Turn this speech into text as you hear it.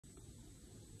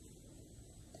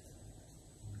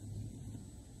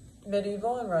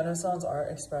Medieval and Renaissance art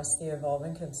expressed the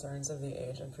evolving concerns of the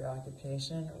age and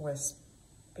preoccupation with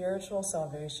spiritual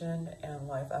salvation and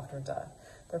life after death,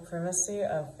 the primacy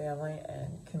of family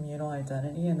and communal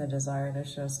identity, and the desire to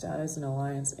show status and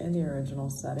alliance in the original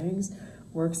settings.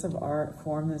 Works of art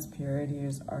formed this period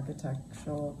use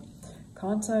architectural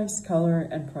context, color,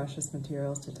 and precious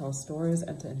materials to tell stories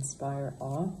and to inspire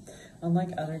awe. Unlike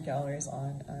other galleries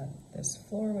on this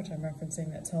floor, which I'm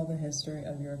referencing, that tell the history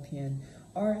of European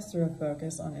art through a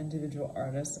focus on individual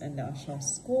artists and national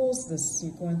schools, this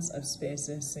sequence of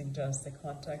spaces suggests the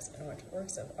context in which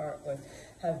works of art would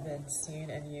have been seen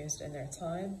and used in their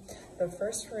time. The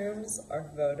first rooms are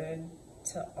devoted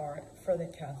to art for the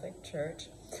Catholic Church,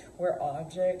 where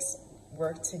objects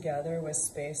work together with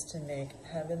space to make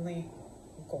heavenly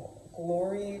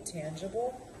glory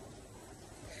tangible.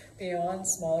 Beyond,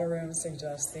 smaller rooms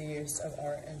suggest the use of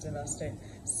art in domestic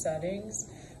settings,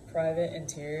 private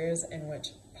interiors in which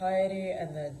piety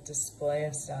and the display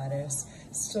of status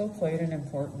still played an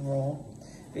important role,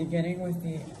 beginning with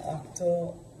the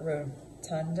octal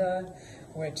rotunda,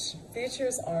 which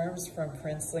features arms from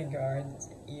princely guard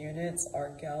units,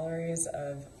 are galleries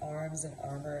of arms and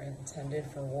armor intended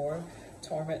for war,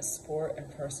 torment, sport,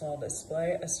 and personal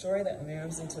display, a story that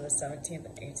moves into the 17th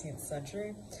and 18th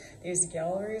century. These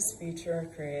galleries feature a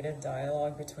creative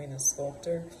dialogue between the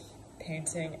sculptor,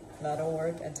 painting,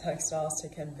 metalwork, and textiles to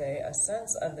convey a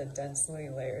sense of the densely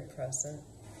layered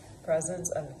presence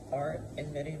of art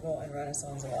in medieval and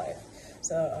Renaissance life.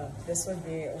 So this would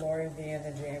be Laurie V and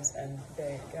the James and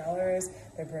Bay Galleries,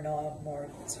 the Bernal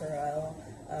Mortorell.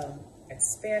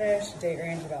 It's Spanish, date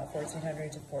range about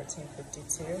 1400 to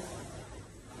 1452.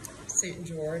 St.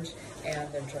 George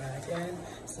and the Dragon,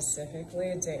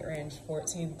 specifically, date range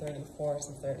 1434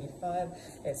 to 35.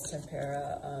 It's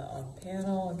tempera on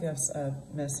panel, gifts of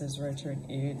Mrs. Richard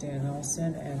E.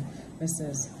 Danielson and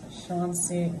Mrs.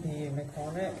 Chauncey B.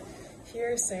 McCormick.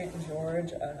 Here, St.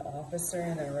 George, an officer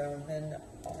in the Roman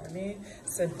army,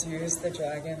 subdues the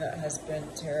dragon that has been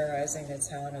terrorizing the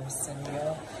town of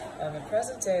Senil in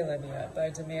present-day Libya by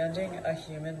demanding a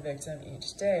human victim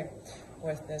each day.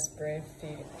 With this brave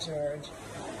feat, George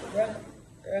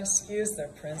rescues the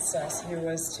princess who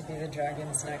was to be the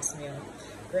dragon's next meal.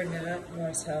 Bernat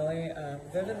Mortelli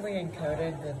vividly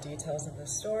encoded the details of the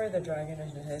story: the dragon in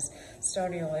his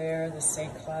stony lair, the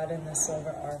saint clad in the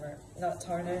silver armor, not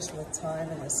tarnished with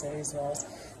time in the city's walls.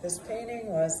 This painting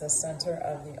was the center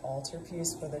of the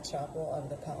altarpiece for the chapel of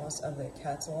the palace of the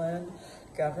Catalan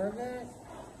government.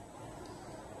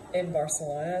 In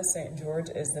Barcelona, St. George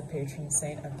is the patron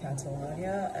saint of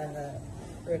Catalonia, and the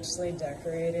richly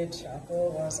decorated chapel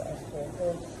was a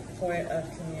focal point of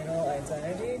communal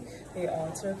identity. The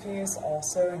altarpiece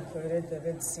also included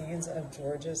vivid scenes of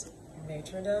George's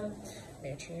martyrdom,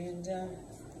 which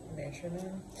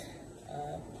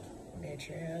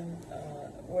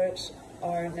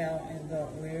are now in the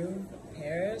Louvre,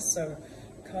 Paris. So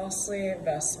costly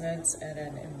vestments and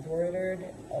an embroidered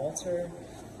altar,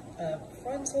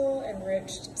 frontal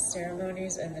enriched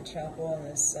ceremonies in the chapel and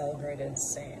the celebrated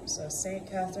saint. So Saint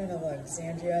Catherine of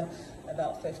Alexandria,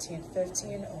 about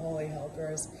 1515, holy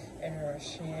helpers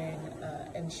enshrining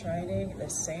the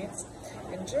saints.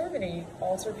 In Germany,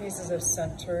 altarpieces are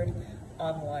centered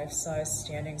on life-size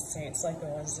standing saints like the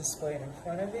ones displayed in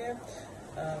front of you,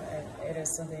 and it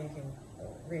is something you can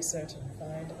research and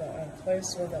find, but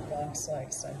placed with a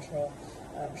box-like central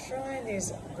shrine.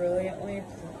 These brilliantly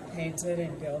painted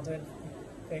and gilded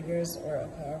figures were a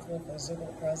powerful physical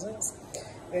presence.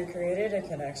 They created a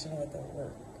connection with the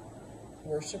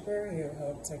worshiper who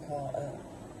hoped to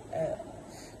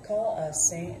call a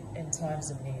saint in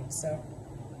times of need. So,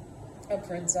 a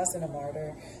princess and a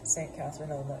martyr, St.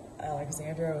 Catherine of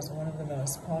Alexandria was one of the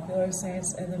most popular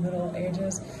saints in the Middle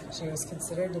Ages. She was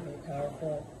considered to be a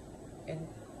powerful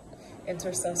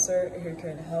intercessor who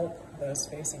could help those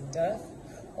facing death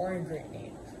or in great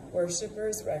need.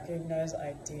 Worshippers recognize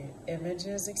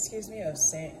images of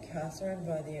St. Catherine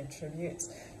by the attributes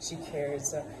she carried.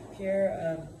 So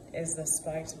here is the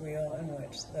spiked wheel in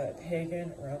which the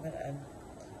pagan Roman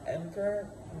Emperor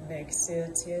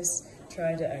Maxentius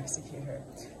tried to execute her.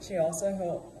 She also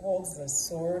holds the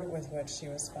sword with which she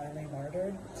was finally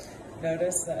martyred.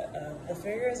 Notice that the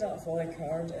figure is not fully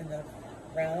carved in the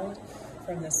round.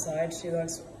 From the side, she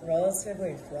looks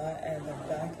relatively flat, and the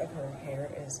back of her hair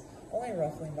is only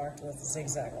roughly marked with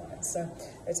zigzag lines. So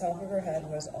the top of her head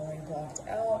was only blocked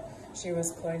out. She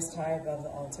was placed high above the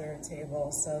altar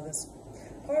table, so this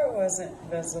part wasn't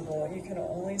visible. You can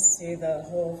only see the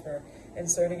hole for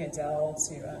inserting a dowel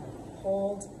to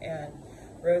hold and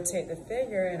rotate the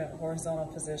figure in a horizontal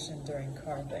position during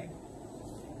carving.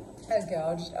 A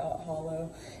gouged out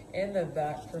hollow in the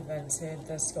back prevented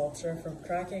the sculpture from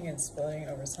cracking and splitting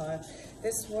over time.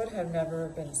 This would have never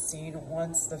been seen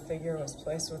once the figure was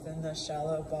placed within the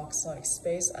shallow box-like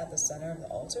space at the center of the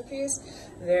altarpiece.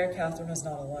 There, Catherine was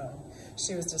not alone.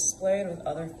 She was displayed with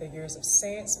other figures of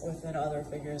saints within other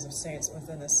figures of saints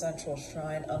within the central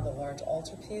shrine of the large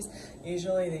altarpiece.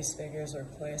 Usually these figures were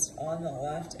placed on the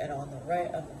left and on the right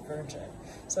of the Virgin.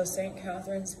 So St.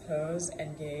 Catherine's pose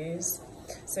and gaze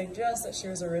suggests that she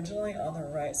was originally on the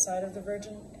right side of the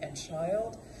Virgin and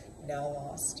Child, now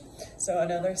lost. So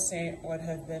another saint would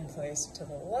have been placed to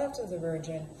the left of the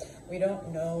Virgin. We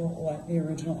don't know what the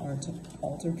original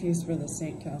altarpiece for the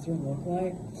St. Catherine looked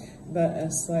like, but a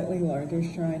slightly larger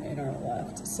shrine in our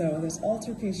left. So this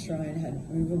altarpiece shrine had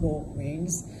movable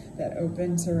wings that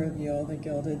opened to reveal the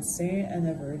gilded saint and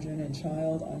the Virgin and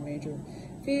Child on major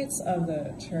feats of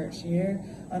the church year.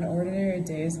 On ordinary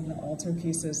days when the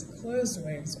altarpiece's closed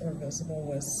wings were visible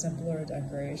with simpler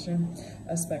decoration,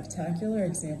 a spectacular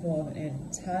example of an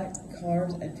intact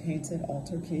carved and painted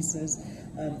altarpieces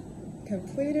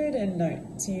completed in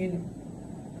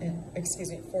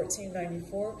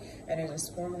 1494, and it is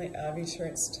formerly Abbey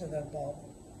Church to the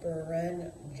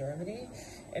Barbaren, Germany.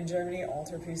 In Germany,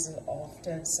 altarpieces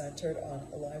often centered on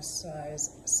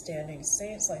life-size standing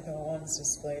saints like the ones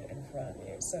displayed in front of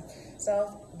you. So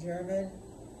South German,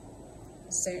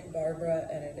 Saint Barbara,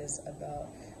 and it is about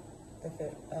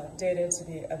dated to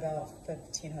be about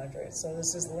 1500. So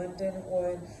this is linden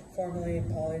wood, formerly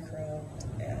polychrome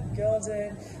and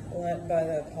gilded, lent by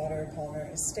the Potter Palmer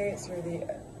Estate through the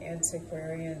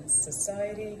Antiquarian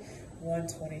Society,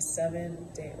 127,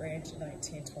 date range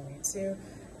 1922.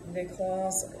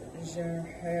 Niklaus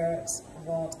Gerhard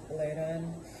van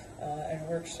Leyden and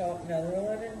Workshop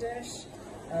Netherlandisch,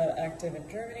 active in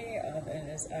Germany, and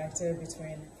is active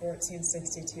between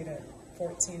 1462 to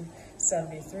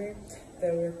 1473.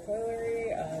 The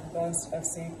Requillery bust of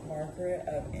St. Margaret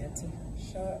of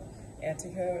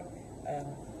Anticote,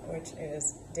 which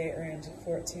is date range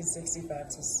 1465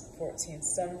 to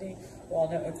 1470,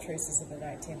 walnut with traces of the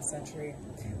 19th century.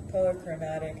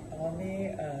 Polychromatic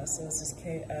Omni, so this is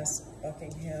K.S.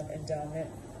 Buckingham Endowment,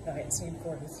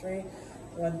 1943,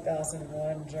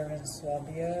 1001 German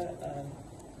Swabia.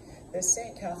 This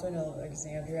St. Catherine of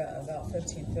Alexandria, about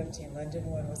 1515,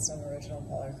 Lindenwood with some original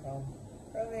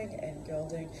polychroming and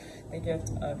gilding, the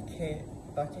gift of Kate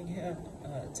Buckingham,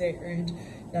 date range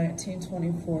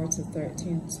 1924 to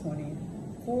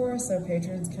 1324, so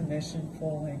patrons commissioned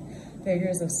full-length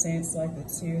figures of saints like the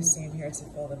two seen here to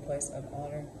fill the place of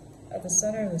honor. At the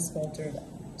center of the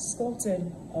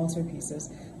sculpted altarpieces,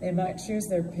 they might choose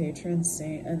their patron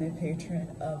saint and the patron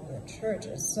of the church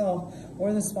itself,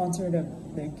 or the sponsor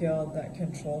of the guild that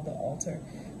controlled the altar.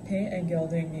 Paint and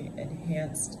gilding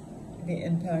enhanced the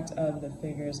impact of the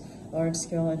figure's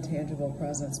large-scale and tangible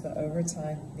presence, but over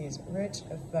time, these rich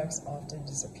effects often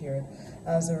disappeared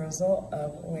as a result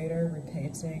of later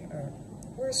repainting or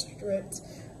were stripped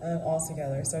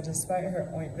altogether. So despite her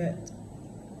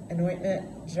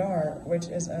anointment jar, which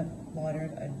is a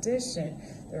modern addition,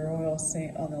 the royal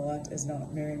saint on the left is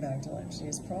not Mary Magdalene. She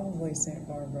is probably St.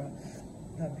 Barbara,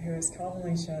 who is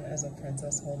commonly shown as a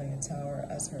princess holding a tower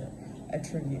as her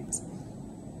attribute.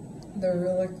 The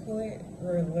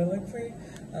reliquary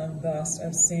bust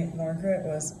of St. Margaret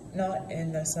was not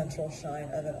in the central shrine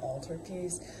of an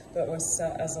altarpiece, but was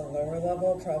set as a lower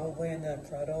level, probably in the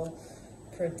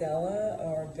predella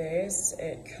or base.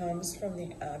 It comes from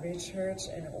the Abbey Church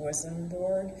in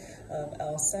Wissembourg,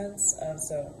 Alsace.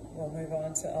 So we'll move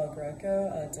on to El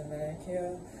Greco,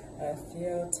 Domenico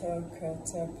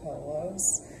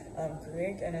Theotokotopoulos,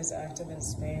 Greek, and is active in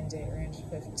Spain, date range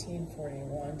 1541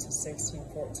 to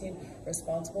 1614,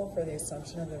 responsible for the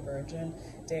Assumption of the Virgin,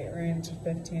 date range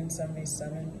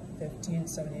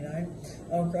 1577-1579.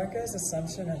 El Greco's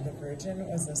Assumption of the Virgin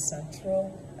was the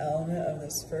central element of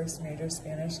this first major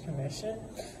Spanish commission,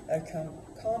 a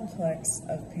complex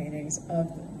of paintings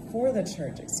for the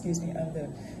church, of the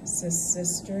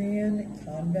Cistercian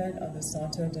convent of the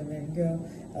Santo Domingo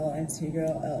el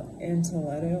Antiguo in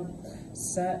Toledo,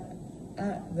 set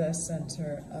at the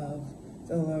center of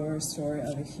the lower story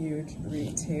of a huge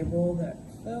reed table that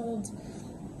filled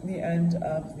the end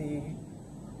of the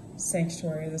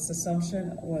sanctuary. This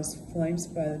Assumption was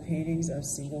flanked by the paintings of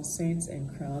single saints and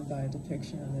crowned by a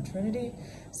depiction of the Trinity.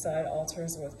 Side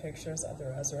altars with pictures of the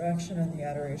resurrection and the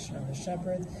adoration of the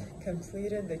shepherds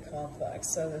completed the complex.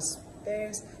 So the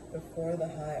space before the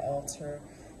high altar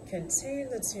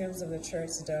contained the tombs of the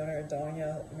church's donor,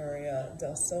 Doña Maria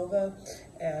del Silva,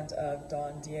 and of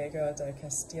Don Diego de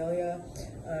Castilla,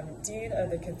 Dean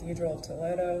of the Cathedral of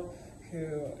Toledo,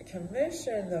 who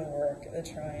commissioned the work, the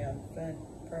triumphant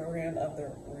program of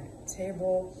the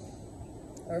table,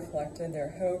 reflected their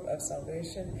hope of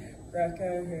salvation.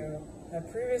 Greco, who had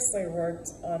previously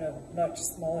worked on a much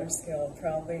smaller scale,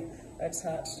 proudly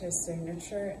attached his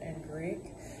signature in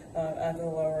Greek at the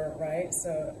lower right.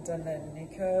 So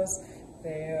Domenicos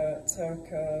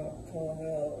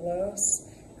Theotokopoulos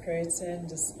Creighton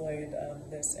displayed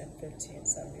this in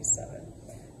 1577.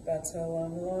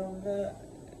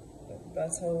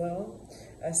 Bartolome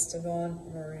Esteban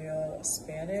Murillo,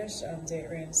 Spanish, date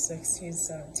range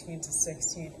 1617 to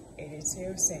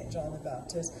 1682, St. John the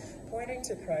Baptist, pointing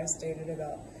to Christ, dated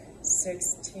about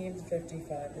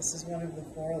 1655. This is one of the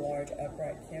 4 large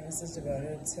upright canvases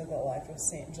devoted to the life of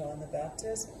St. John the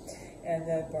Baptist. And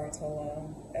then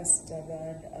Bartolome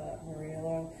Esteban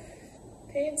Murillo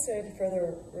painted for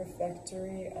the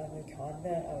refectory of the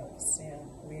convent of San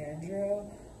Leandro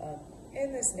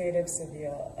in this native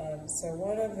Seville. So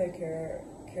one of the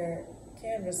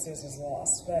canvases is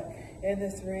lost, but in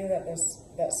the 3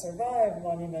 that survive,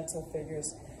 monumental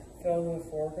figures fill the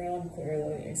foreground,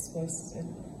 clearly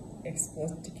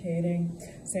explicating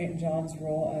St. John's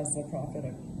role as the prophet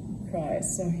of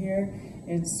Christ. So here,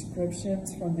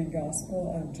 inscriptions from the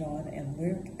Gospel of John and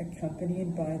Luke,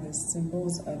 accompanied by the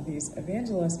symbols of these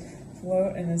evangelists,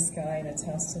 float in the sky and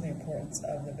attest to the importance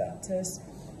of the Baptist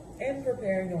in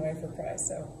preparing the way for Christ.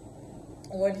 So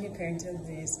when he painted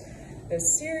this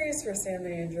series for San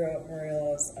Leandro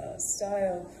Murillo's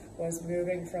style was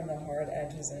moving from the hard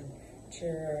edges and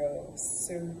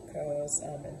chiaroscuros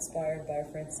inspired by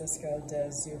Francisco de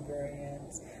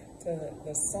Zurbarrien's to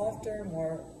the softer,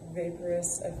 more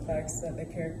vaporous effects that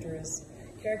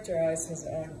characterize his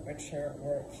own mature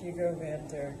work. Hugo van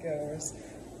der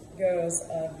Goes,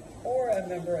 or a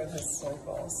member of his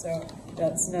circle. So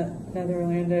that's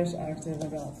Netherlandish, active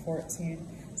about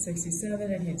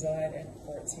 1467, and he died in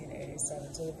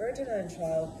 1487. So the Virgin and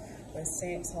Child with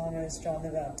St. Thomas, John the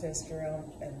Baptist,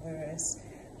 Jerome, and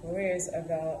Louise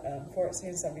about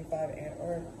 1475,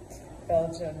 Antwerp,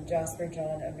 Belgium. Jasper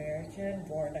John, American,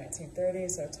 born 1930,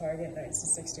 so target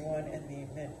 1961. In the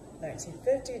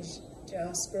mid-1950s,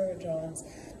 Jasper Johns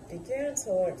began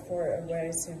to look for a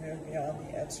way to move beyond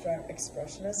the abstract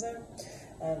expressionism.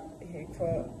 He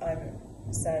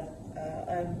said,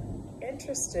 I'm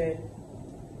interested,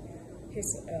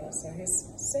 he's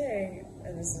saying,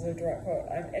 and this is a direct quote,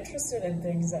 I'm interested in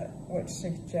things which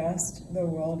suggest the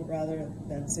world rather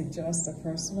than suggest a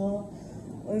personality.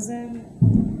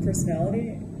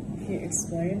 He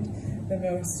explained the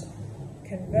most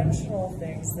conventional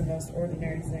things, the most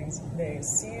ordinary things, they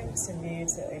seem to me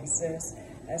to exist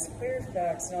as clear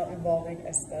facts not involving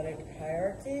aesthetic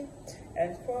hierarchy.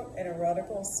 End quote. In a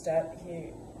radical step,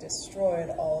 he destroyed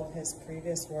all of his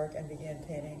previous work and began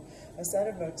painting a set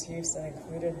of motifs that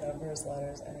included numbers,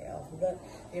 letters, and the alphabet,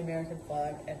 the American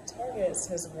flag, and targets.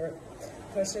 His work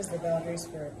pushes the boundaries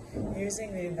for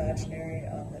using the imaginary.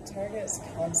 The targets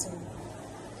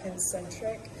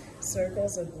concentric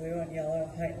circles of blue and yellow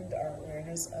heightened our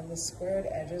awareness of the squared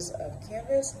edges of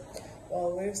canvas,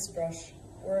 while loose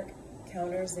brushwork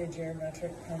counters the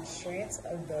geometric constraints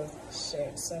of both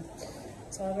shapes. So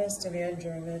Thomas Demand,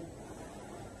 German,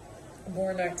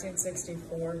 born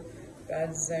 1964,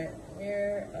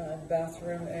 Badzimir,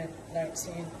 bathroom in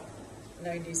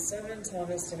 1997.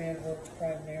 Thomas Demand worked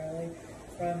primarily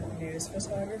from news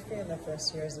photography in the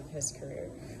first years of his career.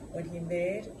 When he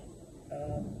made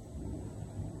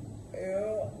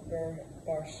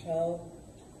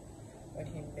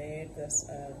this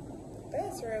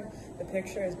bathroom, the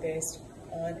picture is based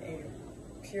on a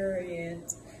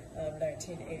prurient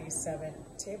 1987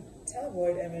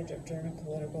 tabloid image of German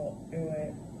political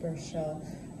Uwe Burchell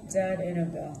dead in a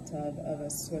bathtub of a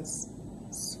Swiss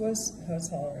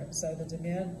hotel room. So the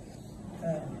demand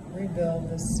rebuild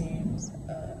the scene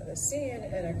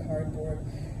in a cardboard,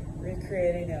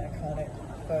 recreating an iconic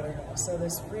photograph. So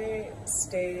this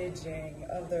restaging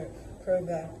of the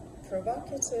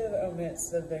provocative omits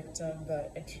the victim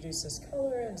but introduces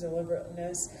color and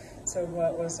deliberateness. So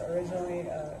what was originally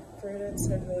a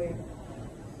prudently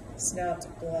snapped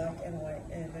black and white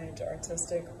image,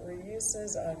 artistic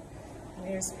reuses of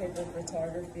newspaper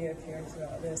photography appear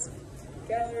throughout this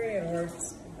gallery, and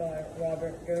works by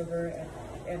Robert Gover and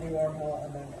Andy Warhol,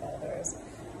 among others.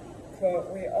 Quote,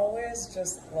 we always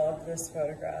just loved this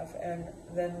photograph. And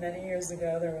then many years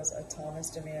ago, there was a Thomas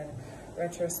Demand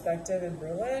retrospective in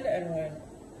Berlin, and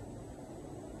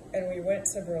we went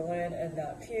to Berlin, and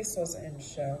that piece was in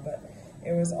show, but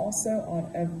it was also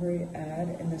on every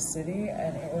ad in the city,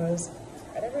 and it was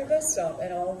at every bus stop,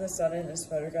 and all of a sudden this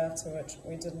photograph, to which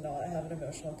we did not have an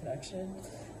emotional connection,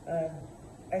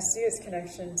 I see its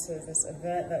connection to this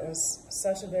event that was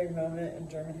such a big moment in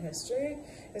German history.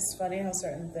 It's funny how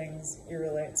certain things you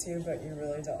relate to, but you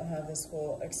really don't have this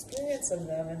full experience of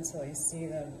them until you see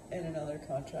them in another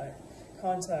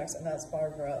context, and that's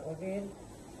Barbara Levine,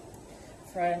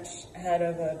 French, head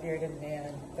of a bearded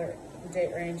man,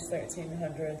 date range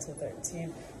 1300 to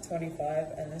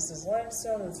 1325, and this is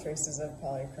limestone with traces of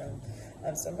polychrome.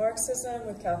 So Marxism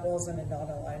with capitalism and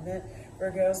non-alignment.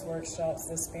 Burgos workshops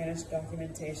the Spanish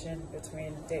documentation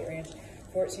between date range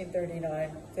 1439,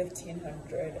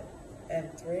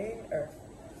 1503, or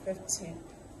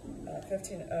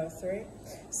 1503.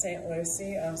 St.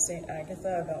 Lucy, St.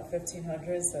 Agatha, about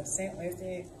 1500. So St.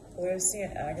 Lucy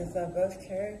and Agatha both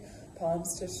carry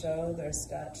palms to show their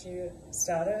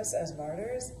status as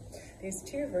martyrs. These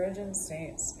two virgin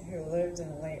saints who lived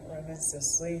in late Roman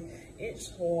Sicily each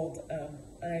hold an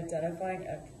identifying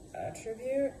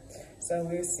attribute. So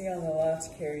Lucy on the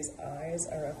left carries eyes,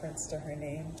 a reference to her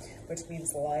name, which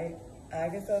means light.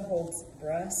 Agatha holds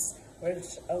breasts,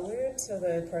 which allude to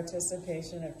the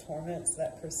participation of torments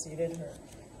that preceded her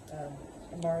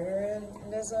martyrdom.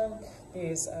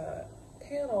 These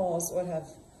panels would have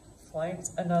flanked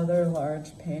another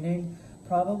large painting,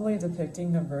 probably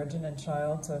depicting the Virgin and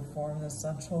Child, to form the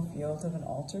central field of an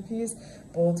altarpiece.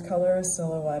 Bold colors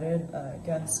silhouetted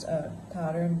against a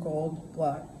patterned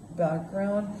gold-black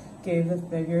background gave the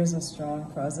figures a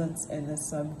strong presence in the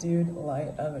subdued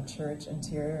light of a church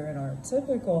interior and are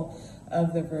typical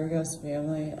of the Burgos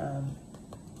family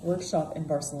workshop in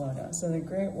Barcelona. So the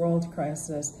Great World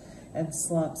Crisis and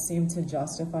slump seem to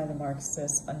justify the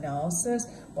Marxist analysis,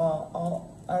 while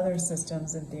all other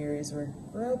systems and theories were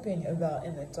groping about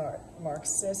in the dark.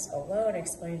 Marxists alone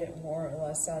explained it more or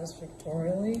less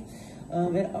satisfactorily.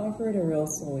 It offered a real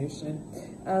solution.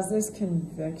 As this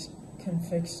conviction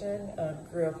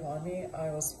grew upon me,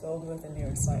 I was filled with a new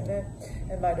excitement,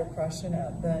 and my depression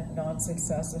at the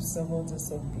non-success of civil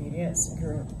disobedience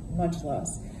grew much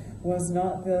less. Was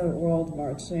not the world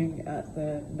marching at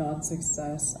the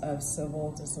non-success of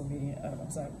civil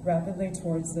disobedience, rapidly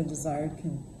towards the desired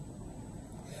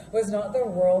was not the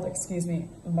world,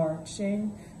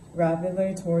 marching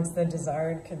rapidly towards the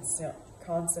desired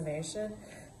consummation?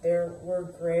 There were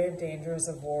grave dangers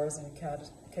of wars and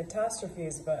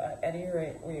catastrophes, but at any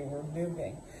rate we were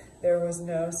moving. There was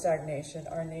no stagnation.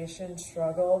 Our nation's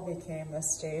struggle became a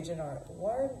stage in our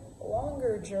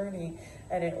longer journey,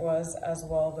 and it was as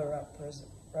well the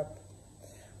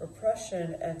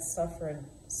repression and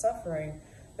suffering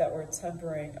that were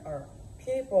tempering our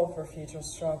people for future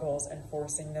struggles and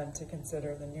forcing them to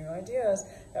consider the new ideas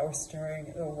that were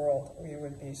stirring the world. We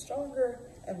would be stronger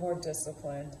and more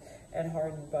disciplined and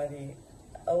hardened by the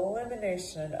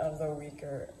elimination of the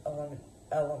weaker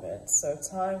elements. So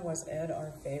time was in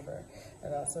our favor.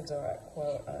 And that's a direct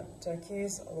quote. Jacques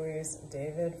Louis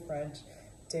David, French,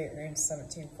 date range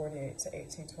 1748 to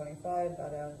 1825,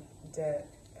 Madame de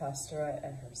Pastoret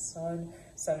and her son,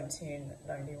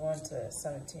 1791 to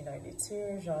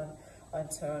 1792,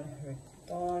 Jean-Antoine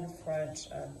Houdon, French,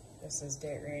 this is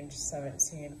date range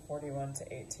 1741 to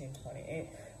 1828,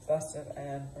 bust of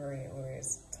Anne-Marie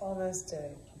Louise Thomas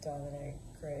de Dominique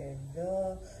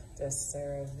Greville de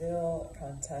Serreville,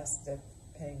 Comtesse de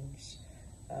Pinche.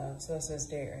 So this is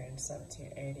date range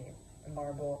 1780.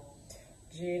 Marble.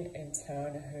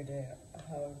 Jean-Antoine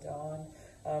Houdon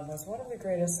was one of the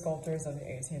greatest sculptors of the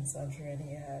 18th century, and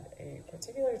he had a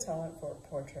particular talent for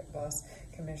portrait busts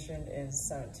commissioned in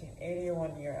 1780,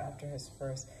 1 year after his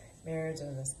first marriage,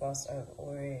 and this bust of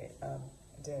Louis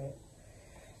de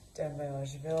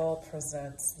Malageville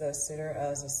presents the sitter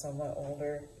as a somewhat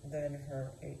older than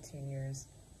her 18 years.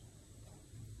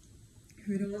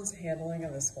 Houdon's handling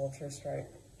of the sculpture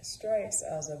strikes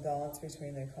as a balance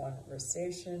between the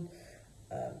conversation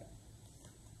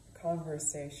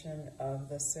of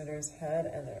the sitter's head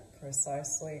and the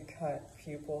precisely cut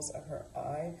pupils of her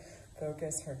eye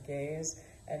focus her gaze,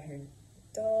 and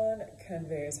Houdon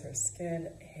conveys her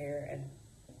skin, hair, and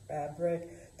fabric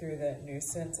through the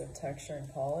nuisance of texture and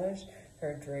polish.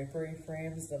 Her drapery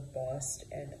frames the bust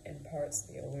and imparts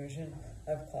the illusion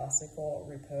of classical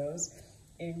repose.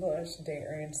 English, date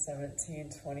range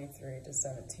 1723 to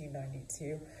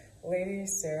 1792. Lady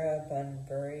Sarah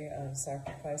Bunbury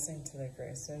sacrificing to the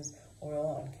Graces oil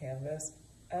on canvas.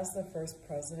 As the first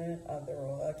president of the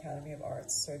Royal Academy of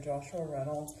Arts, Sir Joshua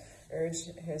Reynolds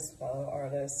urged his fellow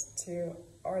artists to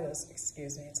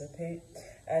paint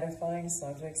edifying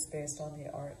subjects based on the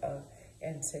art of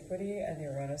antiquity and the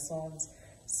Renaissance,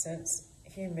 since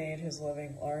he made his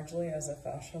living largely as a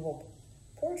fashionable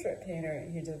portrait painter.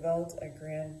 He developed a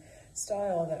grand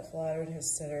style that flattered his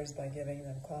sitters by giving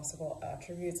them classical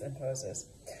attributes and poses.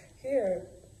 Here,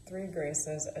 three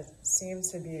graces seem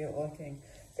to be looking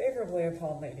favorably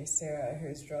upon Lady Sarah,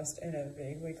 who's dressed in a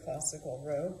vaguely classical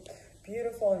robe.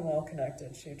 Beautiful and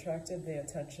well-connected, she attracted the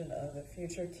attention of the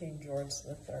future King George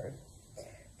III.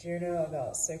 Juno,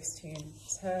 about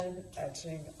 1610,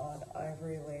 etching on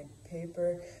ivory-laid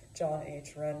paper, John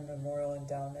H. Wren Memorial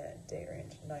Endowment, date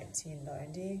range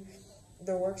 1990.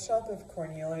 The workshop of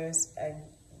Cornelius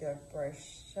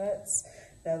Engelbrecht's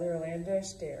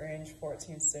Netherlandish, date range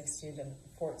 1460 to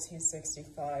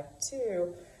 1465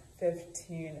 to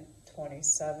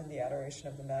 1527, The Adoration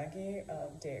of the Magi,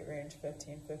 date range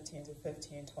 1515 to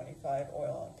 1525,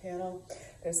 oil on panel.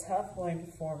 This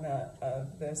half-length format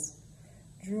of this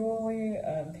jewelry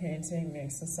painting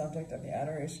makes the subject of the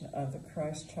adoration of the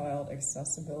Christ child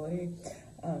accessible,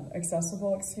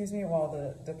 while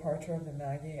the departure of the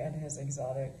Magi and his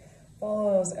exotic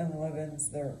follows and livens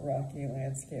the rocky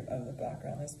landscape of the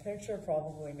background. This picture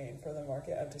probably made for the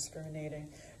market of discriminating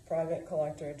private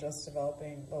collector just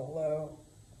developing the Low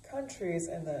Countries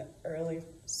in the early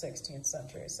 16th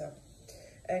century. So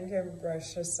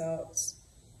Engelbrecht's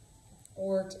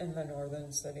worked in the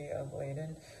northern city of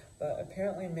Leyden, but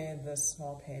apparently made this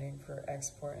small painting for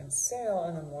export and sale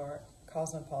in the more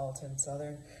cosmopolitan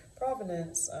southern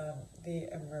Providence, the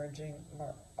emerging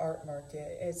art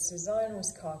market. Its design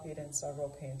was copied in several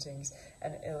paintings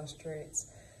and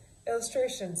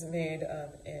illustrations made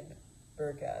in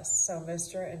Burgess. So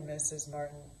Mr. and Mrs.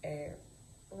 Martin A.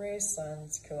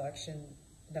 Rayson's collection,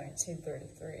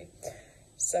 1933.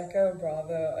 Secco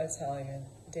Bravo Italian,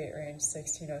 date range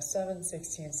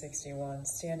 1607-1661.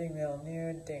 Standing male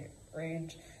nude, date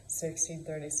range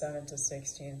 1637 to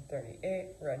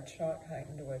 1638. Red chalk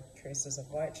heightened with traces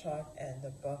of white chalk and the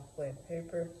buff blade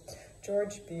paper.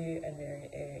 George B. and Mary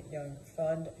A. Young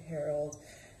Fund, Harold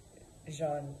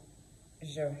Jean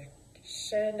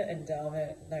Joshin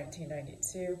Endowment,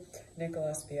 1992.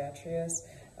 Nicholas Beatrius,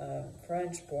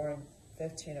 French, born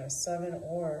 1507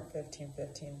 or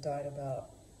 1515, died about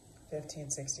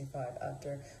 1565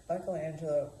 after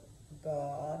Michelangelo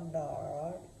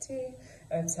Buonarroti,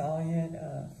 Italian,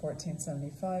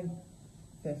 1475,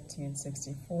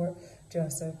 1564.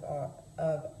 Joseph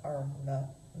of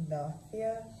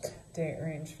Armathia, date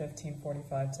range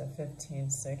 1545 to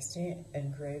 1560.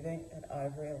 Engraving in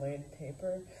ivory-laid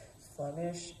paper,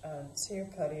 Flemish, 2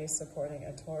 putty supporting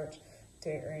a torch,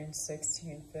 date range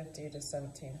 1650 to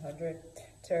 1700.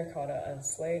 Terracotta and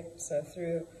slate. So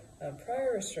through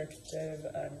prior restrictive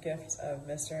gift of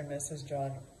Mr. and Mrs.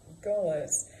 John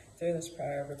Gullitz, through this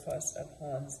prior request of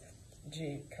Hans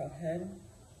G. Cohen,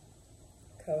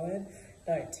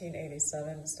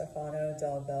 1987, Stefano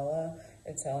Della Bella,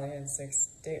 Italian,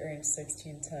 date range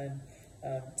 1610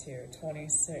 to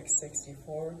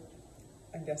 2664.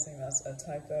 I'm guessing that's a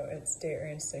typo. It's date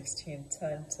range 1610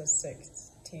 to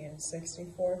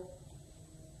 1664.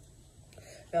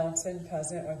 Mountain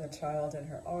peasant with a child in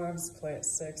her arms, plate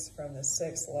 6 from the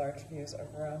 6 large views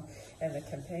of Rome and the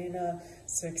Campagna,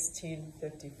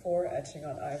 1654, etching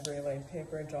on ivory-laid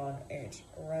paper, John H.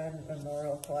 Wren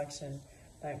Memorial Collection,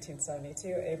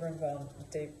 1972, Abram von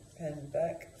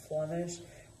Diepenbeck, Flemish,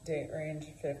 date range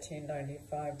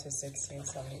 1595 to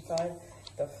 1675,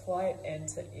 The Flight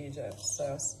into Egypt,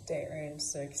 so date range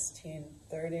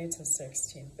 1630 to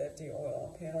 1650,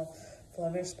 oil on panel.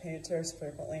 Flemish painters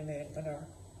frequently made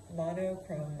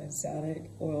monochromatic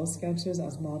oil sketches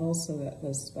as models so that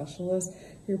the specialists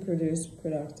who produced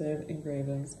productive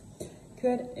engravings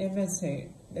could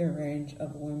imitate their range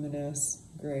of luminous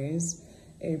grays.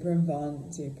 Abram von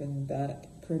Diepenbeck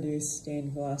produced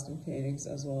stained glass and paintings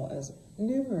as well as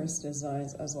numerous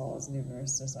designs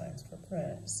for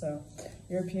print. So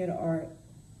European art,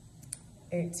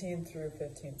 18th through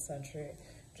 15th century.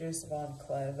 Juice von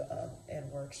Cleve and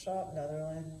Workshop,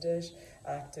 Netherlandish,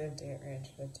 active, date range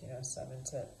 1507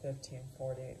 to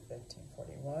 1540,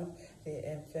 1541. The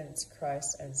Infants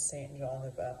Christ and St. John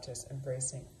the Baptist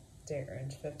embracing, date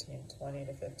range 1520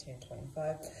 to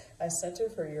 1525. A center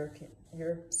for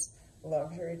Europe's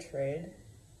luxury trade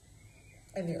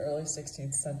in the early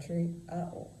 16th century,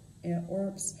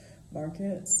 Antwerp's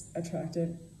markets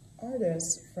attracted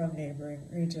artists from neighboring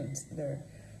regions.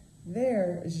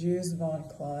 There, Jules von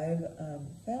Clive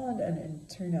found an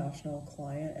international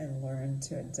client and learned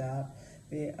to adapt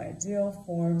the ideal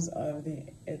forms of the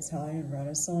Italian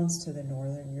Renaissance to the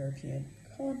Northern European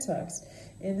context.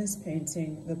 In this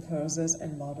painting, the poses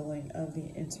and modeling of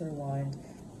the intertwined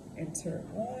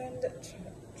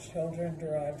children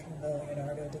derived from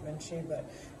Leonardo da Vinci, but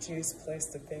Jules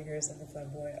placed the figures in the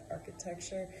flamboyant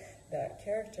architecture that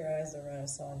characterized the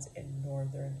Renaissance in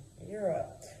Northern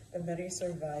Europe. The many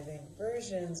surviving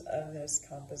versions of this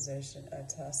composition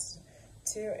attest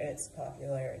to its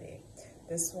popularity.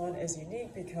 This one is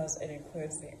unique because it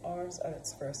includes the arms of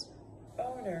its first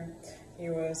owner. He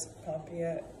was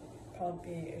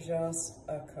Pompejos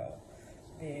Oko.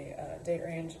 The date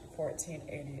range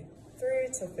 1483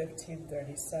 to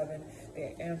 1537.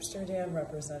 The Amsterdam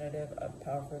representative of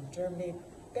powerful Germany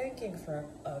banking firm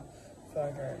of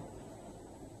Fugger.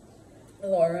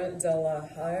 Laurent de la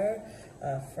Hire,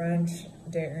 French,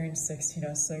 date range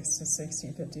 1606 to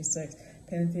 1656.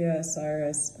 Panthea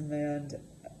Cyrus Mand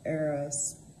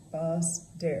Aerospace,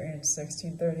 date range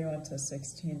 1631 to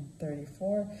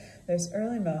 1634. This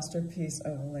early masterpiece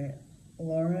of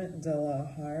Laurent de la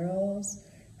Hire's,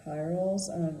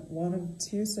 one of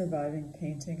two surviving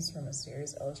paintings from a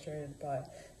series illustrated by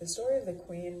the story of the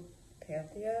Queen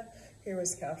Panthea, who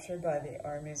was captured by the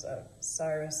armies of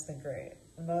Cyrus the Great,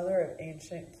 mother of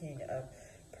ancient king of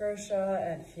Persia,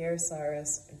 and here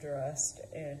Cyrus, dressed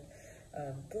in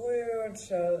blue,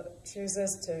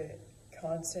 chooses to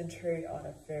concentrate on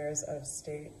affairs of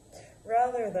state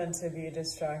rather than to be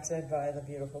distracted by the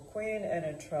beautiful queen, and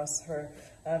entrusts her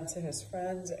to his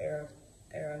friend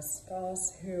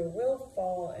Aerospace, who will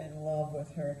fall in love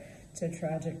with her to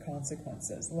tragic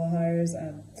consequences. La Hire's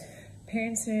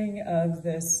painting of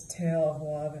this tale of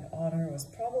love and honor was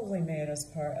probably made as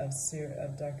part of suite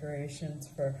of decorations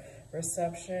for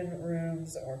reception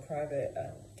rooms or private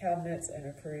cabinets in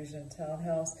a Parisian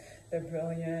townhouse. The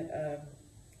brilliant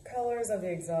colors of the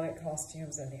exotic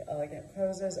costumes and the elegant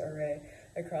poses arrayed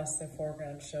across the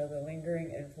foreground show the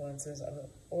lingering influences of the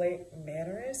late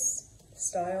Mannerist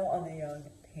style on the young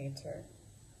painter.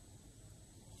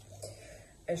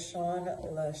 Echan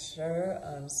Lecher,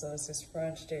 so this is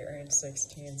French, date range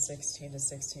 1616 to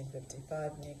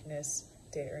 1655. Meekness,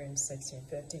 date range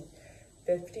 1650.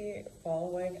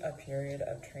 Following a period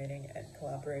of training and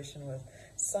collaboration with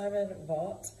Simon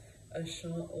Vaught,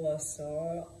 Echan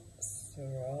Lecher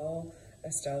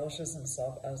establishes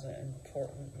himself as an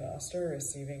important master,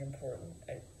 receiving important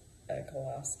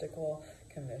ecclesiastical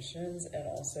commissions and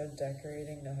also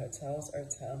decorating the hotels or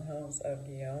townhomes of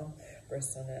Guillaume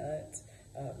Bressonnet.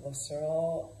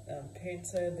 Lecher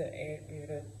painted the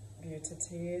 8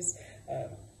 beauties,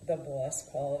 the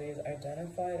blessed qualities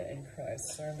identified in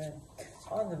Christ's Sermon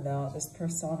on the Mount. This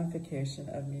personification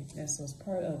of meekness was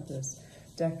part of this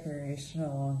decoration,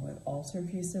 along with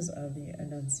altarpieces of the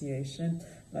Annunciation,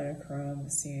 monochrome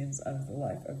scenes of the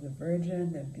life of the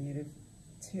Virgin, the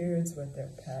Beatitudes with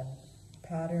their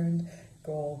patterned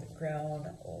gold ground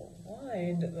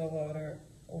lined the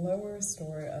lower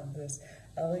story of this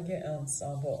elegant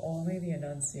ensemble. Only the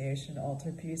Annunciation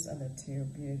altarpiece and the 2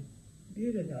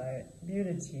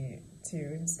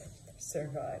 Beatitudes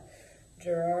survive.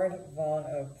 Gerard von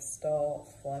Obstal,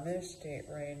 Flemish, date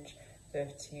range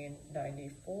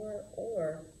 1594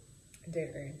 or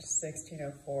date range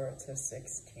 1604 to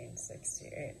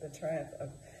 1668. The triumph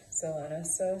of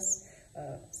Salenius,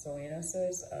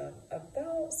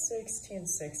 about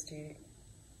 1660,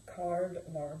 carved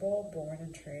marble, born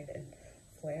and trained in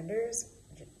Flanders.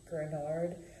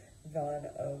 Grenard von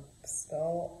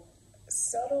Obstal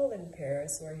settled in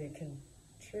Paris, where he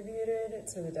contributed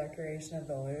to the decoration of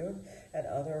the Louvre and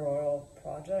other royal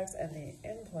projects and the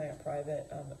in-plant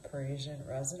private Parisian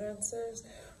residences,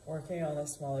 working on a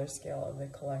smaller scale of the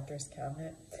collector's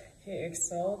cabinet. He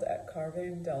excelled at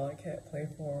carving delicate,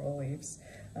 playful reliefs,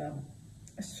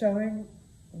 showing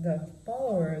the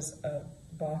followers of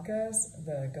Bacchus,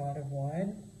 the god of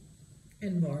wine,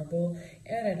 in marble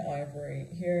and in ivory.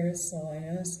 Here is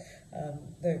Silenus,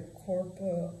 the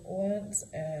corpulent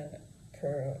and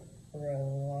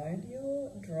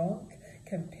perennial drunk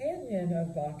companion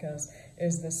of Bacchus,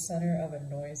 is the center of a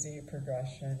noisy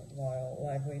progression, while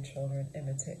lively children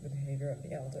imitate the behavior of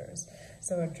the elders.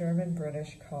 So a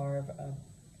German-British carve,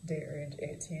 date range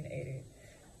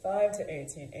 1885 to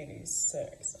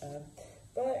 1886.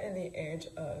 But in the age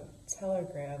of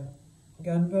telegram,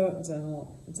 gunboat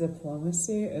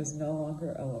diplomacy is no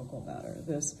longer a local matter.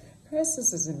 This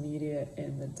crisis is immediate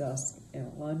in the dusk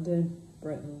in London.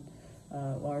 Britain,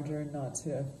 larger not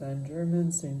to offend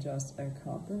Germans, suggest a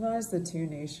compromise. The two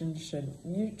nations should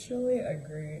mutually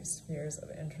agree spheres of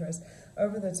interest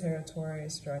over the territory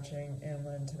stretching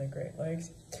inland to the Great Lakes.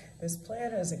 This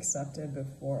plan is accepted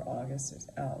before August is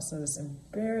out, so this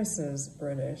embarrasses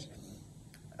British.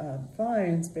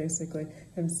 Finds basically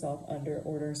himself under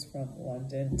orders from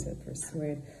London to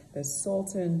persuade the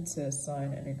Sultan to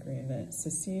sign an agreement,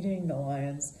 seceding the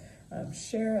lion's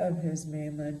share of his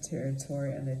mainland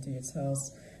territory, and the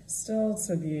details still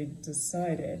to be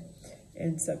decided.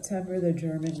 In September, the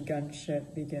German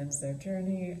gunship begins their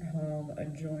journey home. A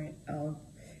joint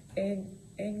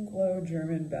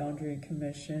Anglo-German boundary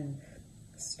commission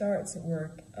starts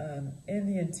work in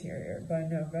the interior. By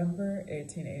November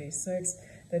 1886,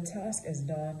 the task is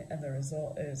done and the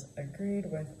result is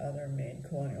agreed with other main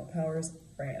colonial powers,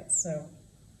 France. So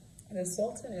the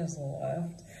Sultan is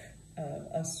left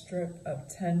a strip of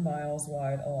 10 miles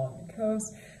wide along the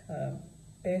coast.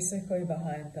 Basically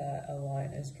behind that, a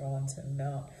line is drawn to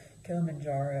Mount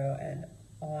Kilimanjaro and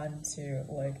on to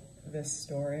Lake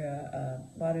Victoria,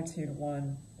 latitude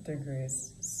 1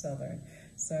 degrees southern.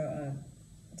 So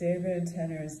David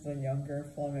Teniers the Younger,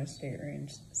 Flemish, date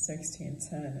range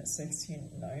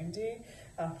 1610-1690,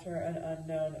 after an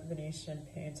unknown Venetian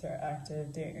painter,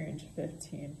 active, date range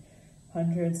 1500s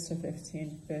to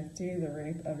 1550, The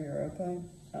Rape of Europa.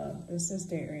 This is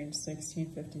date range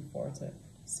 1654 to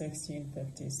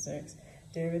 1656.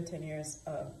 David Teniers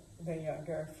the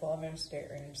Younger, Flemish, date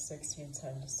range 1610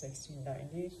 to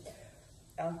 1690.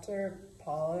 After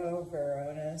Paolo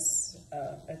Veronis,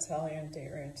 Italian,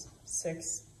 date range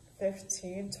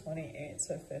 1528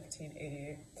 to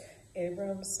 1588.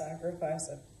 Abram's Sacrifice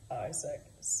of Isaac,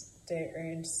 date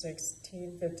range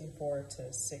 1654 to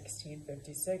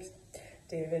 1656.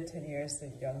 David Teniers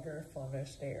the Younger,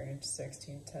 Flemish, date range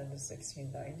 1610 to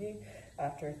 1690.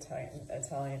 After Titan,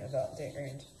 Italian, about date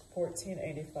range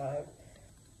 1485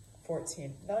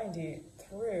 1490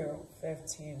 through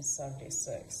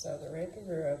 1576. So The Rape of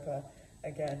Europa,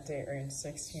 again, date range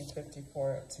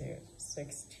 1654 to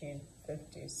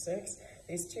 1656.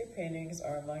 These two paintings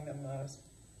are among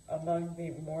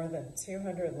the more than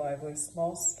 200 lively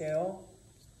small-scale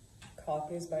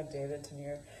copies by David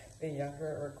Teniers the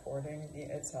Younger, recording the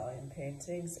Italian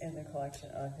paintings in the collection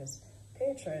of his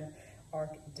patron,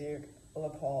 Archduke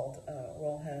Leopold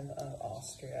Wilhelm of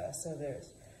Austria. So there's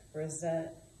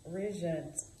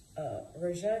regent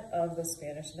of the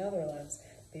Spanish Netherlands.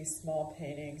 These small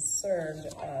paintings served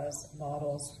as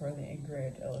models for the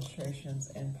engraved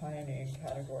illustrations and pioneering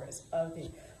categories of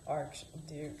the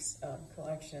Archduke's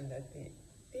collection, that the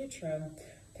Theatrum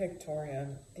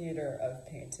Pictorium, Theater of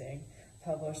Painting,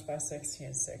 published by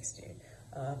 1660.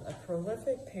 A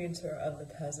prolific painter of the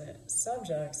peasant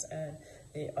subjects and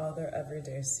the other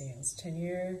everyday scenes.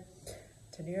 Teniers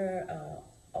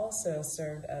also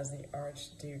served as the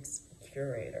Archduke's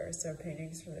curator. So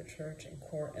paintings for the church and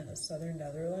court in the southern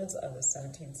Netherlands of the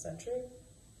 17th century.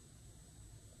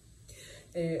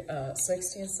 The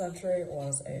 16th century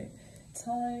was a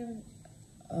time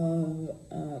of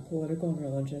political and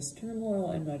religious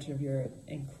turmoil in much of Europe,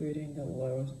 including the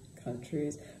Low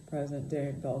Countries,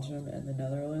 present-day Belgium and the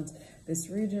Netherlands. This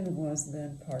region was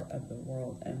then part of the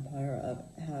world empire of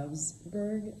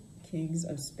Habsburg kings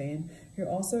of Spain, who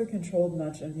also controlled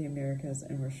much of the Americas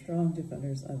and were strong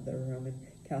defenders of the Roman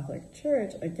Catholic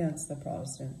Church against the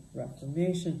Protestant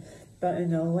Reformation. But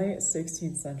in the late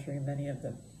 16th century, many of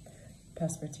the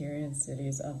Presbyterian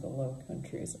cities of the Low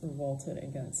Countries revolted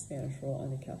against Spanish rule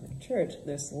in the Catholic Church.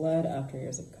 This led, after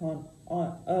years of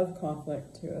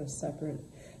conflict, to a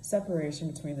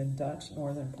separation between the Dutch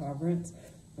northern province,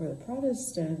 where the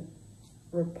Protestant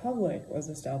Republic was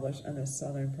established, and the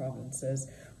southern provinces,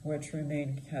 which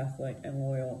remained Catholic and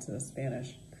loyal to the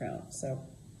Spanish crown. So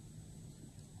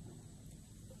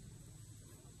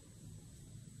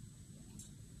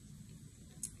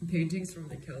paintings from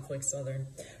the Catholic southern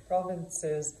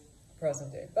provinces,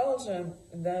 present-day Belgium,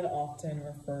 then often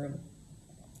referred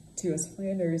to as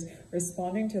Flanders,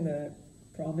 responding to the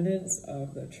prominence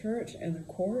of the church and the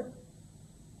court.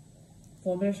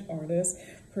 Flemish artists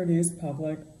produced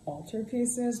public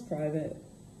altarpieces, private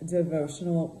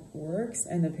devotional works,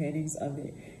 and the paintings of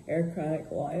the aristocratic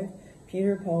life.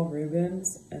 Peter Paul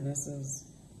Rubens, and this is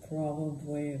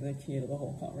probably the key to the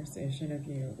whole conversation if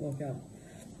you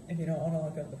don't want to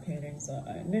look up the paintings that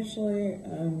I initially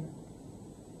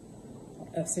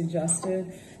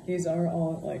suggested. These are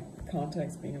all like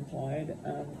context being applied,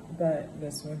 but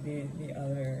this would be the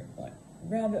other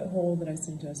rabbit hole that I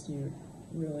suggest you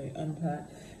really unpack.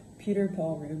 Peter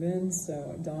Paul Rubens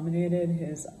dominated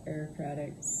his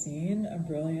aristocratic scene, a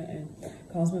brilliant and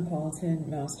cosmopolitan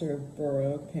master of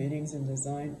Baroque paintings and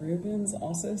design. Rubens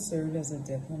also served as a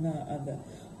diplomat of the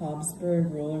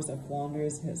Habsburg rulers of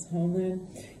Flanders, his homeland.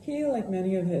 He, like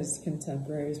many of his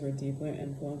contemporaries, were deeply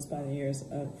influenced by the years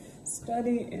of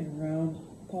study in Rome.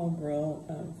 Paul Brill,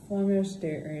 Flemish,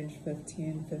 date range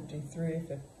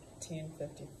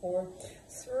 1553-1554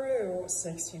 through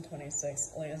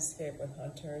 1626, landscape with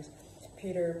hunters.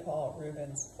 Peter Paul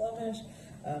Rubens, Flemish.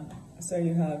 So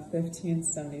you have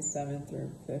 1577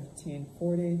 through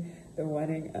 1540, the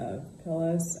wedding of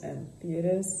Pilus and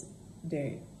Thetis,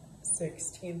 date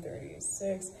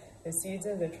 1636. The seeds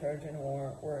of the Trojan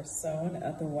War were sown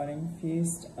at the wedding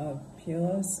feast of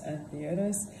Pilus and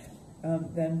Thetis.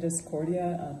 Then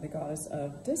Discordia, the goddess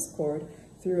of discord,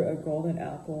 threw a golden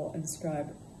apple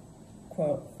inscribed,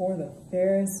 quote, for the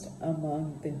fairest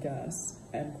among the guests,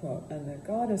 end quote. And the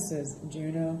goddesses,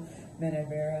 Juno,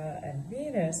 Minerva, and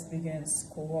Venus, began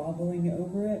squabbling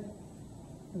over it.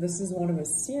 This is one of a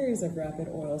series of rapid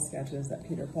oil sketches that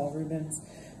Peter Paul Rubens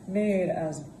made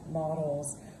as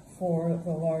models for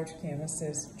the large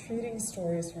canvases, treating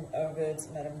stories from Ovid's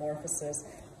Metamorphoses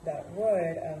that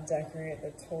would decorate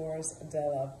the Tours de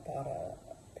la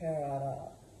Parada,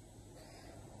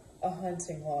 a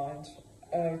hunting lodge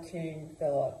of King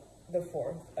Philip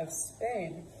IV of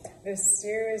Spain. This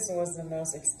series was the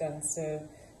most extensive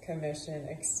commission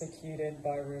executed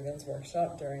by Rubens'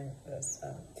 workshop during this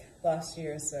last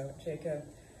year. So Jacob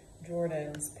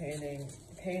Jordan's painted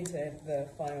the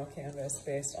final canvas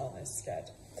based on this sketch.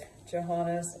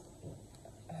 Johannes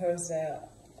José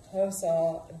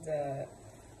de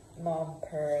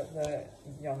Montpur the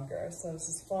Younger. So this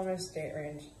is Flemish, date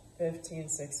range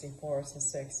 1564 to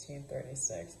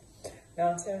 1636.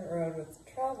 Mountain Road with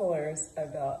Travelers,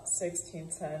 about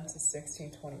 1610 to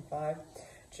 1625.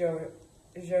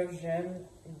 Joachim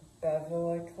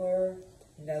Bevelikler,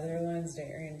 Netherlands,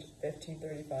 date range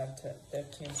 1535 to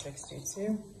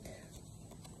 1562.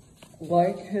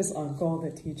 Like his uncle,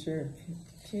 the teacher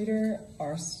Peter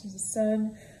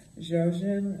Arsen,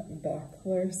 Joachim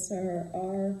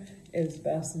Bevelikler is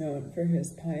best known for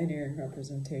his pioneering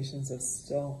representations of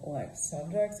still life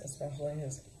subjects, especially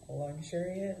his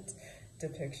luxuriant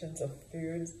depictions of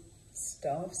foods,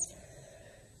 stuffs.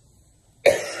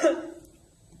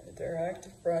 The direct,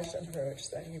 fresh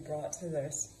approach that he brought to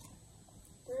this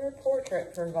rare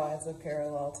portrait provides a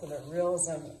parallel to the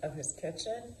realism of his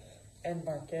kitchen and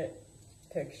market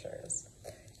pictures.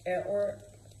 Antwerp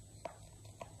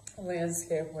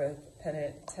landscape with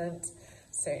penitent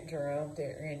St. Jerome,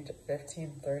 date range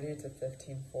 1530 to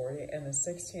 1540. In the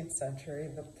 16th century,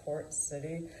 the port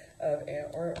city of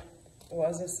Antwerp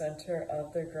was a center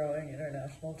of the growing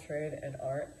international trade in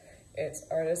art. Its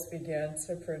artists began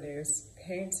to produce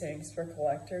paintings for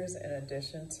collectors in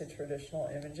addition to traditional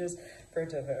images for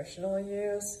devotional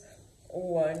use.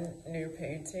 One new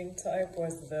painting type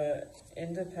was the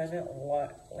independent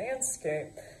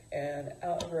landscape, an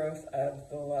outgrowth of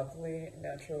the lovely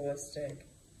naturalistic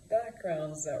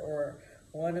backgrounds that were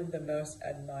one of the most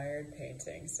admired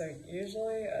paintings. So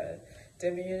usually a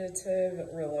diminutive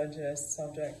religious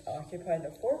subject occupied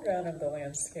the foreground of the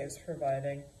landscapes,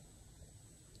 providing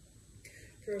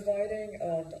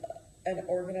an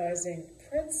organizing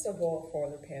principle for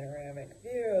the panoramic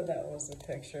view that was the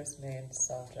picture's main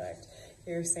subject.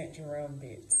 Here St. Jerome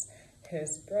beats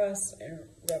his breast in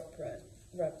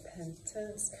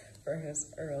repentance for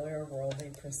his earlier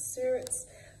worldly pursuits.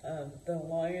 The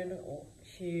lion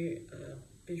he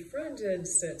befriended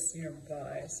sits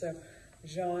nearby. So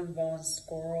Jean van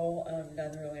Scorel,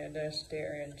 Netherlandish, date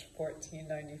range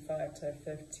 1495 to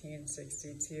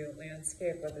 1562,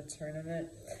 landscape of the tournament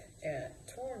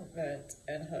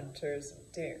and hunters,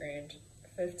 date range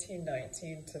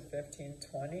 1519 to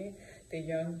 1520. The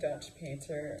young Dutch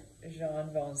painter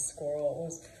Jean van Scorel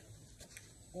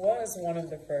was one of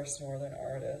the first northern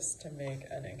artists to make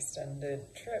an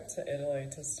extended trip to Italy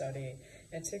to study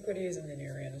antiquities in the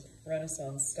New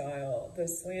Renaissance style.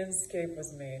 This landscape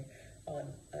was made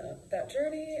on that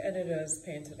journey, and it is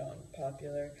painted on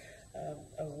popular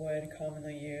a wood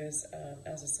commonly used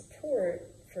as a support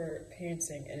for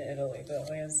painting in Italy. The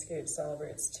landscape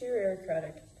celebrates two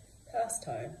aristocratic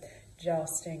pastime,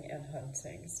 jousting and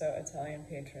hunting. So Italian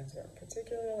patrons were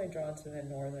particularly drawn to the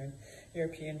northern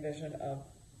European vision of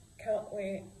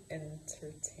county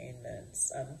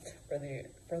entertainments for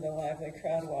the lively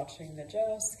crowd watching the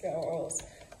joust. Scowls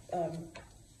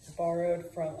borrowed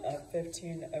from a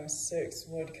 1506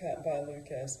 woodcut by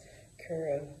Lucas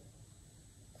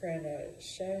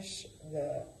Cranachech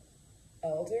the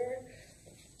Elder.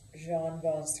 Jean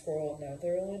van Scorel,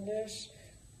 Netherlandish,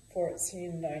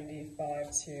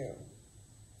 1495 to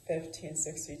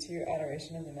 1562,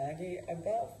 Adoration of the Magi,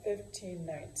 about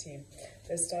 1519.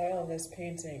 The style of this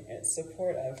painting, its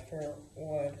support of fir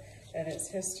wood, and its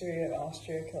history of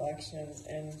Austria collections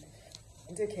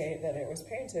indicate that it was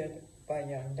painted by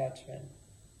young Dutchmen.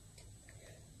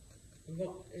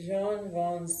 Jean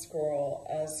van Scorel,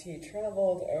 as he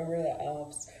traveled over the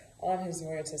Alps on his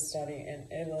way to study in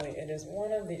Italy, it is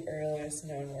one of the earliest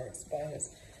known works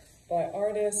by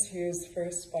artists whose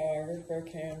first biographer,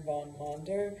 Karen van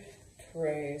Mander,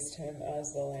 praised him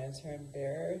as the lantern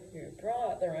bearer who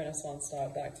brought the Renaissance style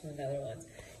back to the Netherlands.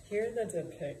 Here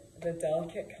the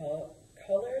delicate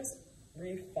colors,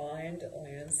 refined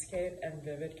landscape, and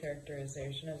vivid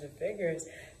characterization of the figures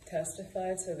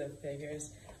testify to the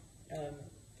figure's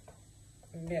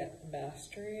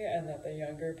mastery and that the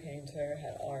younger painter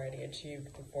had already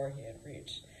achieved before he had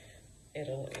reached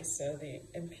Italy. So the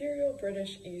Imperial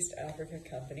British East Africa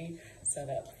Company set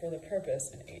up for the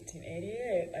purpose in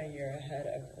 1888, a year ahead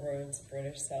of Rhodes'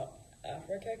 British South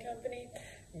Africa Company.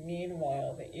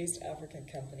 Meanwhile, the East African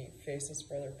Company faces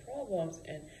further problems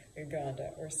in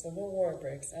Uganda, where civil war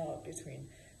breaks out between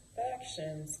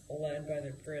factions led by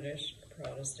the British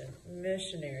Protestant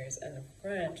missionaries and the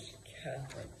French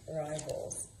Catholic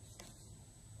rivals.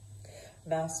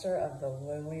 Master of the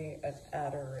Lily of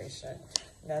Adoration,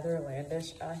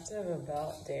 Netherlandish, active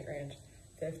about date range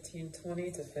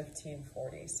 1520 to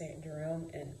 1540. St.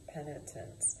 Jerome in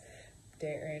Penitence,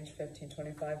 date range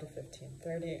 1525 to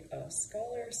 1530. A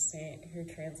scholar saint who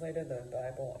translated the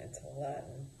Bible into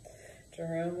Latin.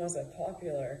 Jerome was a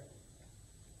popular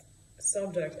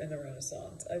subject in the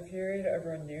Renaissance, a period of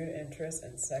renewed interest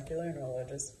in secular and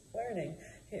religious learning.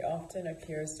 He often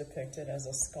appears depicted as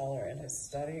a scholar in his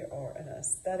study or an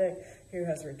ascetic who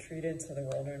has retreated to the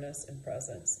wilderness in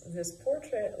presence. This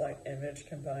portrait-like image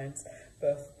combines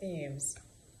both themes,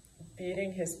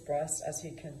 beating his breast as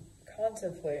he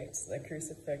contemplates the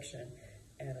crucifixion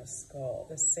and a skull.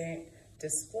 The saint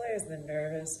displays the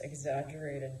nervous,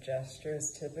 exaggerated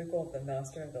gestures typical of the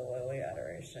Master of the Lily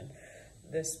Adoration.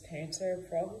 This painter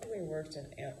probably worked in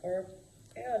Antwerp,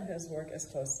 and his work is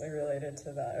closely related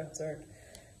to that of Dirk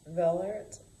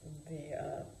Vellert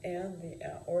and the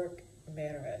Antwerp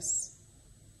Mannerists.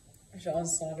 John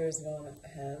Saunders van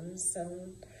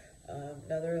Hemsen,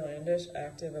 Netherlandish,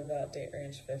 active about date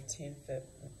range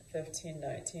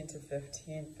 1519 to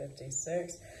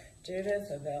 1556. Judith,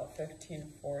 about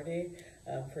 1540,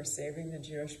 for saving the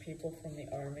Jewish people from the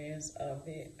armies of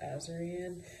the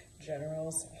Assyrian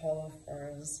generals.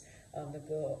 Holofernes,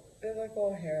 the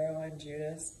biblical heroine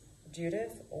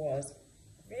Judith was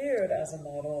viewed as a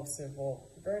model of civil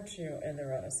virtue in the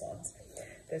Renaissance.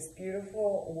 This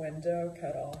beautiful window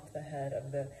cut off the head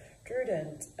of the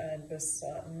Drudent and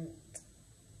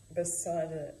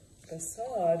Besad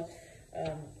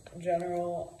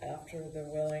general after the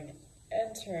willing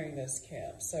entering this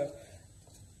camp. So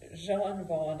Jean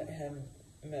von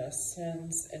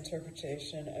Hemsen's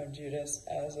interpretation of Judith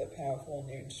as a powerful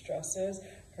nude stresses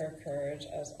her courage,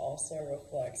 as also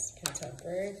reflects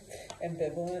contemporary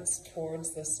ambivalence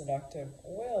towards the seductive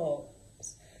wills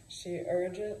she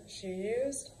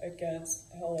used against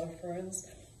Holofernes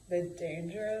the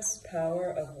dangerous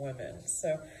power of women.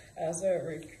 So as a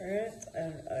recurrent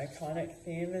and iconic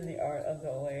theme in the art of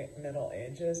the late Middle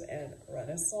Ages and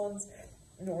Renaissance,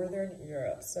 Northern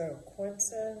Europe. So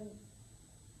Quentin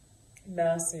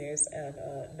Massey's and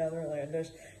Netherlandish,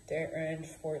 date range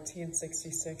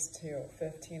 1466 to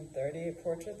 1530.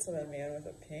 Portraits of a man with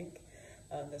a pink.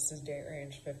 This is date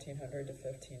range 1500 to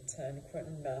 1510.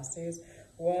 Quentin Massey's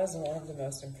was one of the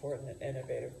most important and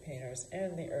innovative painters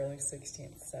in the early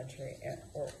 16th century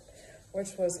Antwerp,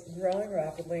 which was growing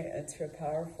rapidly into a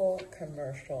powerful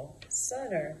commercial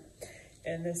center.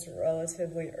 In this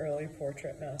relatively early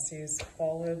portrait, Massey's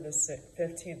followed the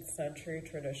 15th century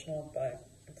traditional by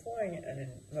employing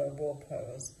an immobile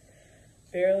pose,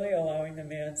 barely allowing the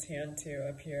man's hand to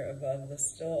appear above the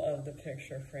still of the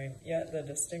picture frame. Yet the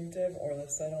distinctive or the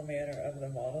subtle manner of the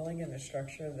modeling and the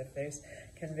structure of the face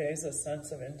conveys a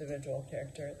sense of individual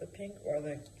character. The pink or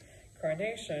the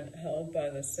carnation held by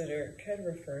the sitter could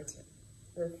refer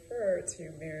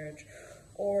to marriage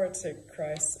or to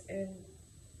Christ's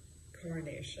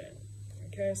incarnation.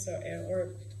 Okay, so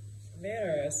Antwerp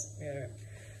Mannerist,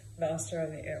 master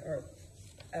of the Antwerp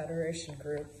Adoration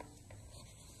Group,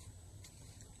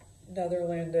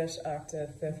 Netherlandish,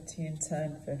 active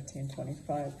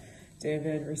 1510-1525.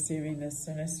 David receiving the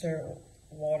sinister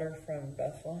water from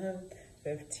Bethlehem,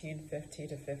 1550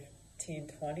 to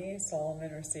 1520.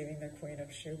 Solomon receiving the Queen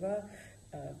of Sheba,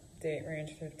 date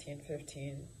range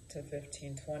 1515 to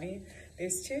 1520.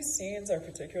 These two scenes are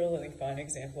particularly fine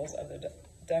examples of the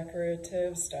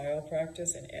decorative style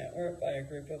practice in Antwerp by a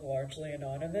group of largely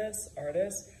anonymous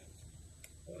artists.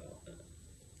 Well,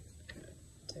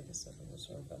 take a sip of this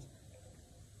real fast.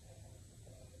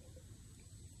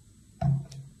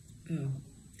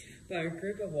 By a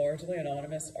group of largely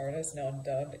anonymous artists now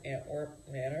dubbed Antwerp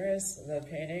Mannerists. The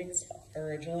paintings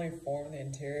originally formed the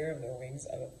interior of the wings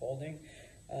of a folding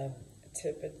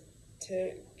triptych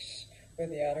with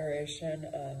the Adoration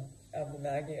of the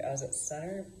Magi as its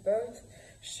center. Both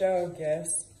show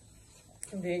gifts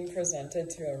being presented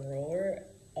to a ruler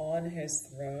on his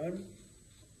throne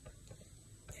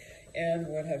and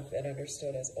would have been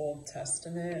understood as Old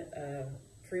Testament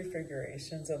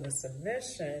prefigurations of the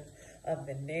submission of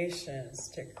the nations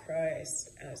to Christ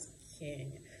as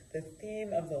King. the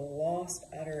theme of the Lost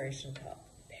Adoration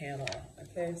panel.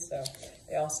 Okay, so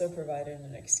they also provided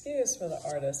an excuse for the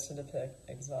artists to depict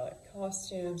exotic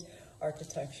costumes,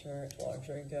 architecture,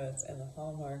 luxury goods, and the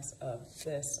hallmarks of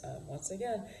this, once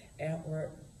again,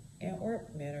 Antwerp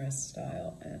Mannerist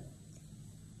style. And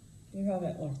if you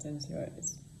haven't looked into it,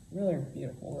 it's really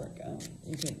beautiful work.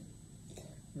 You can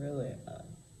really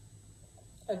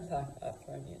unpack that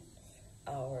for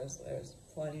hours. There's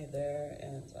plenty there,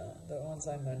 and the ones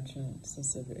I mentioned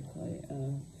specifically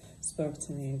spoke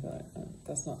to me, but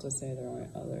that's not to say there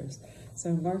aren't others.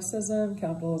 So Marxism,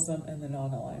 capitalism, and the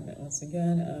non-alignment. Once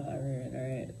again, I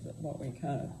reiterate what we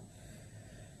kind of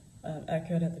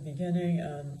echoed at the beginning.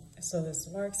 So this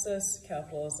Marxist,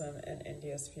 capitalism, and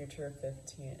India's future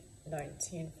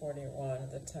 1941,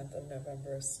 the 10th of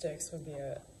November, sticks would be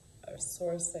a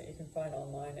source that you can find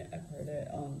online. I've heard it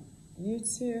on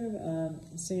YouTube,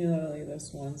 singularly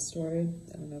this one story.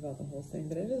 I don't know about the whole thing,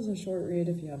 but it is a short read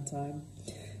if you have time.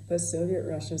 But Soviet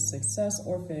Russia's success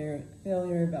or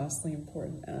failure, vastly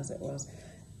important as it was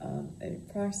a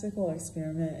practical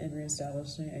experiment in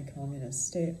reestablishing a communist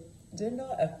state, did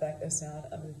not affect the sound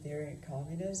of the theory of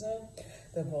communism.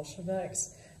 The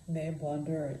Bolsheviks may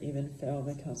blunder or even fail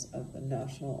because of the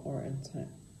national or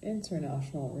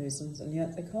international reasons, and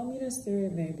yet the communist theory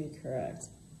may be correct.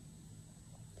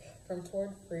 From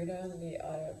Toward Freedom, the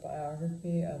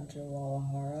autobiography of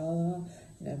Jawaharlal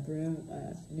Nehru,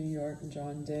 New York,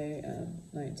 John Day,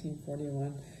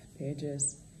 1941,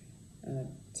 pages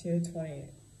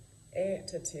 228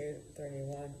 to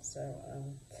 231. So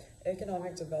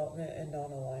economic development and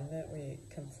non-alignment, we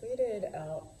completed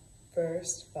our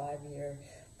first 5-year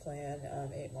plan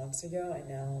 8 months ago, and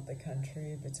now the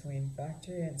country between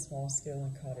factory and small-scale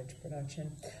and cottage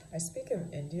production. I speak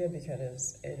of India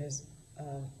because it is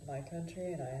my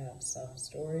country, and I have some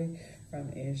story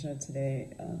from Asia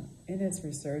today in its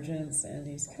resurgence, and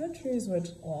these countries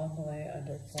which long lay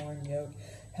under foreign yoke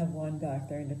have won back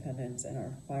their independence and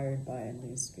are fired by a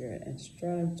new spirit and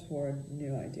strive toward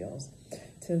new ideals.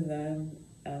 To them,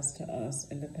 as to us,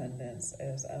 independence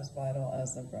is as vital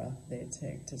as the breath they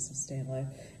take to sustain life,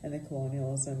 and the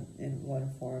colonialism in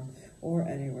one form or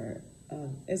anywhere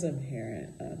is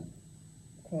inherent.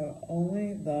 Quote,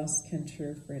 only thus can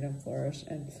true freedom flourish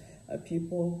and a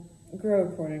people grow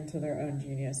according to their own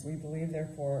genius. We believe,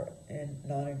 therefore, in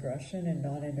non-aggression and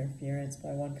non-interference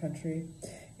by one country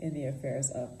in the affairs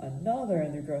of another,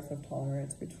 and the growth of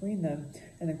tolerance between them,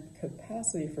 and the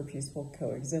capacity for peaceful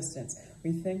coexistence.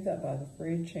 We think that by the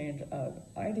free change of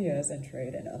ideas and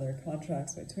trade and other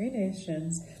contracts between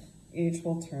nations, each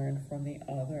will turn from the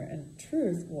other, and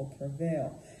truth will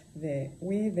prevail.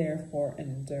 We therefore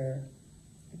endeavor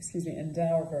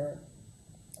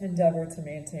to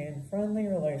maintain friendly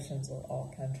relations with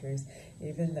all countries,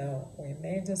 even though we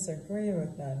may disagree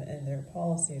with them in their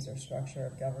policies or structure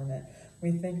of government.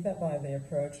 We think that by the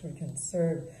approach we can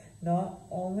serve not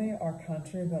only our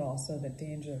country, but also the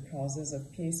danger causes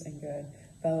of peace and good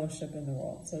fellowship in the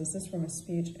world. So this is from a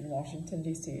speech in Washington,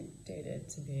 D.C., dated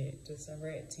to be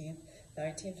December 18th,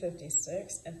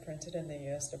 1956, and printed in the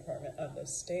U.S. Department of the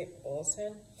State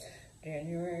Bulletin,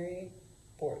 January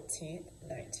 14th,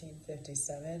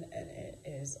 1957, and it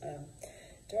is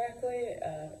directly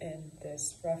in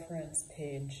this reference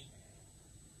page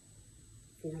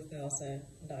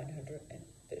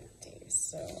 4,950.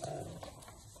 So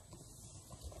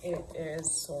it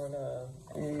is sort of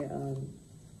a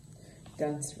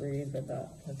dense read, but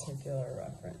that particular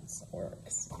reference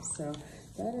works. So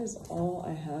that is all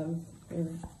I have for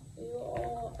you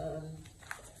all.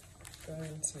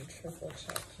 Going to triple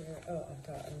check here. Oh, I've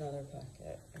got another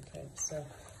packet. Okay, so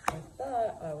with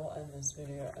that, I will end this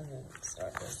video and then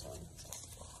start this one.